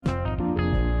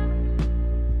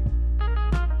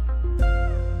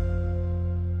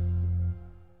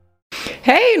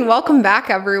Hey, and welcome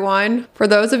back, everyone. For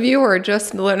those of you who are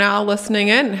just now listening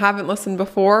in and haven't listened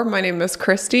before, my name is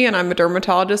Christie, and I'm a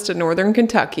dermatologist in Northern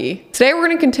Kentucky. Today, we're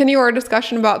going to continue our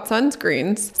discussion about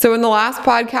sunscreens. So in the last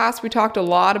podcast, we talked a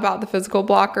lot about the physical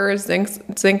blockers,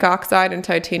 zinc oxide and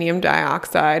titanium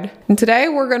dioxide. And today,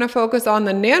 we're going to focus on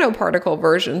the nanoparticle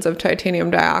versions of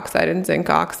titanium dioxide and zinc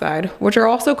oxide, which are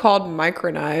also called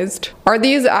micronized. Are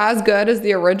these as good as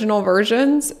the original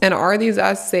versions, and are these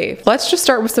as safe? Let's just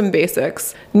start with some basics.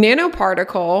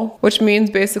 Nanoparticle, which means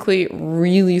basically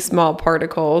really small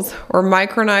particles, or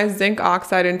micronized zinc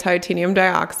oxide and titanium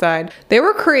dioxide, they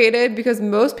were created because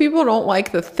most people don't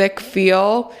like the thick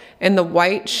feel and the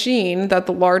white sheen that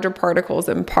the larger particles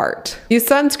impart. These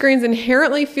sunscreens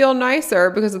inherently feel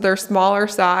nicer because of their smaller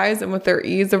size and with their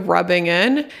ease of rubbing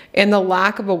in and the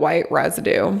lack of a white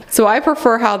residue. So I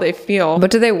prefer how they feel, but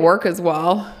do they work as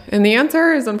well? And the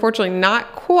answer is unfortunately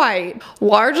not quite,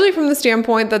 largely from the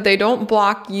standpoint that they don't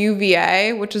block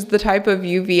UVA, which is the type of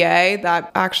UVA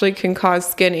that actually can cause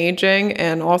skin aging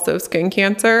and also skin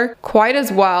cancer, quite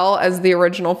as well as the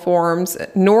original forms,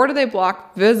 nor do they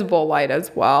block visible light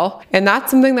as well. And that's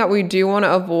something that we do want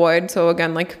to avoid. So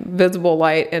again, like visible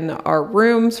light in our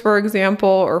rooms, for example,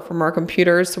 or from our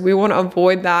computers. So we want to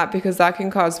avoid that because that can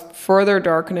cause further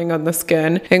darkening on the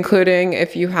skin, including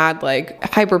if you had like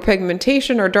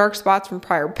hyperpigmentation or dark spots from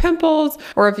prior pimples,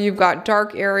 or if you've got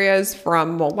dark areas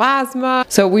from melasma.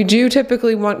 So we do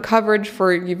typically want coverage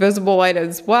for visible light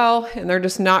as well, and they're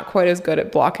just not quite as good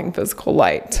at blocking physical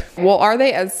light. Well, are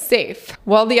they as safe?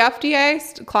 Well, the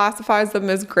FDA classifies them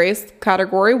as GRACE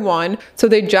category 1, so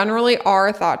they generally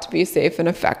are thought to be safe and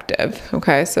effective.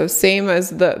 Okay, so same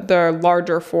as the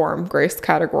larger form, GRACE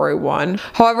category 1.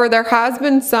 However, there has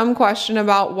been some question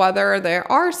about whether they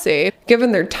are safe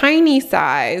given their tiny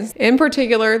size. In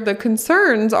particular, the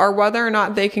concerns are whether or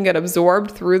not they can get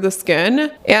absorbed through the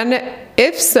skin, and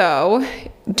if so,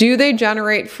 do they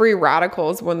generate free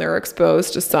radicals when they're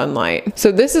exposed to sunlight?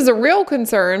 So this is a real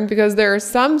concern because there is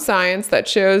some science that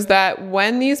shows that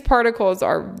when these particles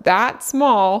are that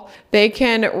small, they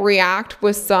can react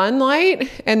with sunlight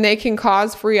and they can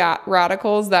cause free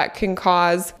radicals that can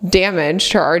cause damage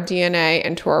to our DNA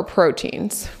and to our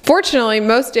proteins. Fortunately,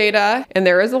 most data, and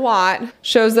there is a lot,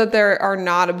 shows that they are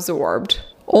not absorbed.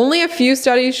 Only a few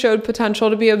studies showed potential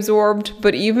to be absorbed,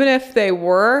 but even if they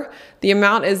were, the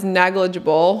amount is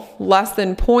negligible, less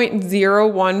than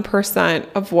 0.01%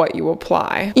 of what you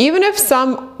apply. Even if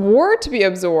some were to be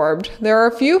absorbed, there are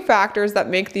a few factors that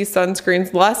make these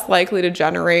sunscreens less likely to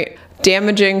generate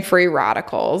damaging free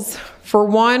radicals. For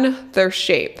one, their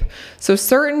shape. So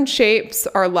certain shapes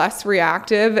are less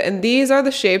reactive, and these are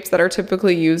the shapes that are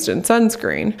typically used in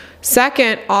sunscreen.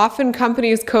 Second, often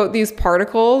companies coat these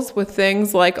particles with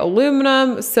things like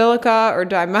aluminum, silica, or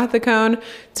dimethicone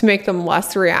to make them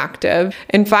less reactive.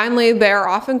 And finally, they are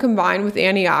often combined with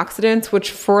antioxidants,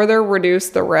 which further reduce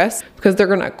the risk because they're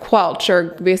going to quench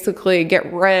or basically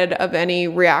get rid of any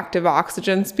reactive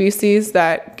oxygen species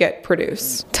that get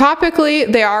produced. Topically,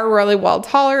 they are really well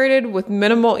tolerated with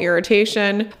minimal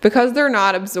irritation. Because they're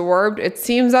not absorbed, it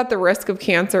seems that the risk of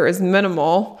cancer is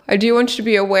minimal. I do want you to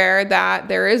be aware that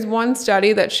there is one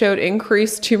study that showed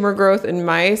increased tumor growth in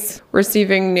mice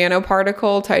receiving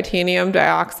nanoparticle titanium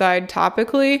dioxide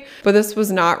topically, but this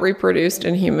was not reproduced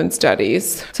in human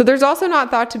studies. So there's also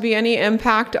not thought to be any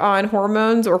impact on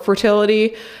hormones or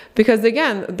fertility because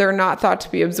again, they're not thought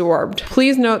to be absorbed.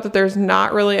 Please note that there's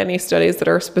not really any studies that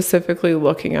are specifically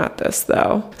looking at this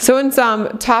though. So in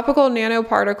sum, topical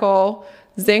nanoparticle,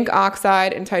 zinc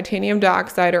oxide, and titanium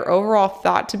dioxide are overall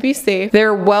thought to be safe.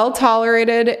 They're well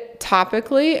tolerated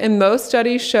topically, and most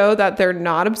studies show that they're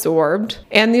not absorbed,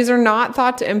 and these are not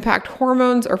thought to impact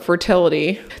hormones or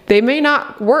fertility. They may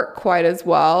not work quite as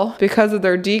well because of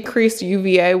their decreased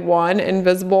UVA1 and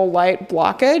visible light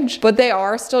blockage, but they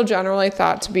are still generally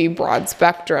thought to be broad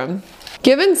spectrum.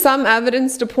 Given some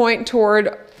evidence to point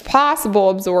toward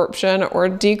possible absorption or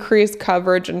decreased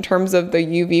coverage in terms of the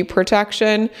UV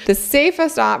protection, the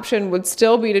safest option would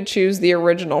still be to choose the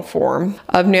original form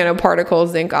of nanoparticle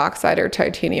zinc oxide or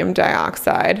titanium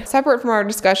dioxide. Separate from our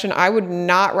discussion, I would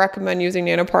not recommend using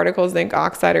nanoparticle zinc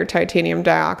oxide or titanium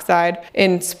dioxide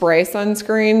in spray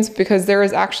sunscreens because there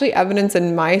is actually evidence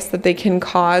in mice that they can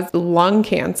cause lung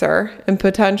cancer and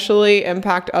potentially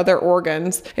impact other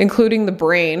organs, including the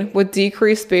brain, with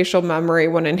decreased spatial memory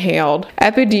when inhaled.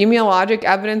 Epidemiologists epidemiologic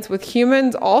evidence with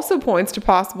humans also points to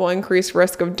possible increased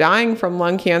risk of dying from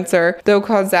lung cancer, though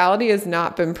causality has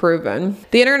not been proven.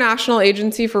 The International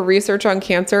Agency for Research on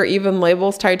Cancer even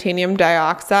labels titanium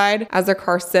dioxide as a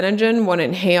carcinogen when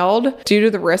inhaled due to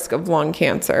the risk of lung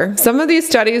cancer. Some of these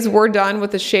studies were done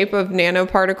with the shape of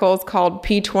nanoparticles called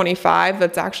P25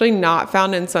 that's actually not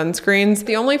found in sunscreens.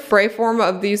 The only spray form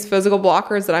of these physical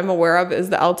blockers that I'm aware of is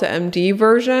the Elta MD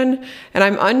version, and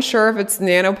I'm unsure if it's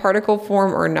nanoparticle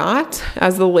form or not,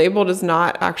 as the label does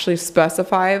not actually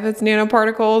specify if it's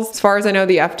nanoparticles. As far as I know,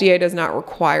 the FDA does not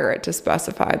require it to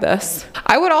specify this.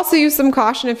 I would also use some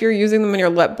caution if you're using them in your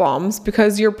lip balms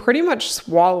because you're pretty much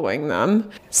swallowing them.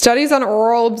 Studies on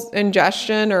oral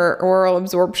ingestion or oral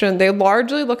absorption, they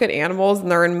largely look at animals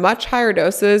and they're in much higher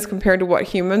doses compared to what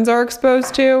humans are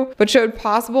exposed to, but showed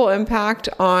possible impact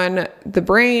on the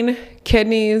brain,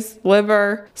 kidneys,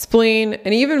 liver, spleen,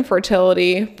 and even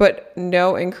fertility, but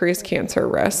no increased cancer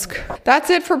risk.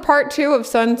 That's it for part 2 of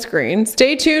sunscreen.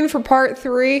 Stay tuned for part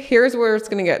 3. Here's where it's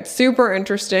going to get super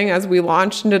interesting as we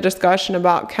launch into discussion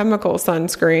about chemical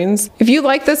sunscreens. If you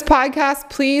like this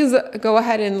podcast, please go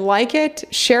ahead and like it,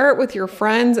 share it with your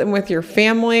friends and with your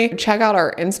family. Check out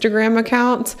our Instagram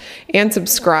account and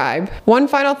subscribe. One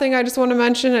final thing I just want to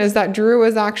mention is that Drew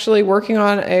is actually working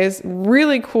on a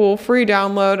really cool free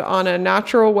download on a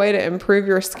natural way to improve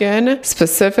your skin,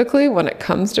 specifically when it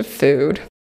comes to food.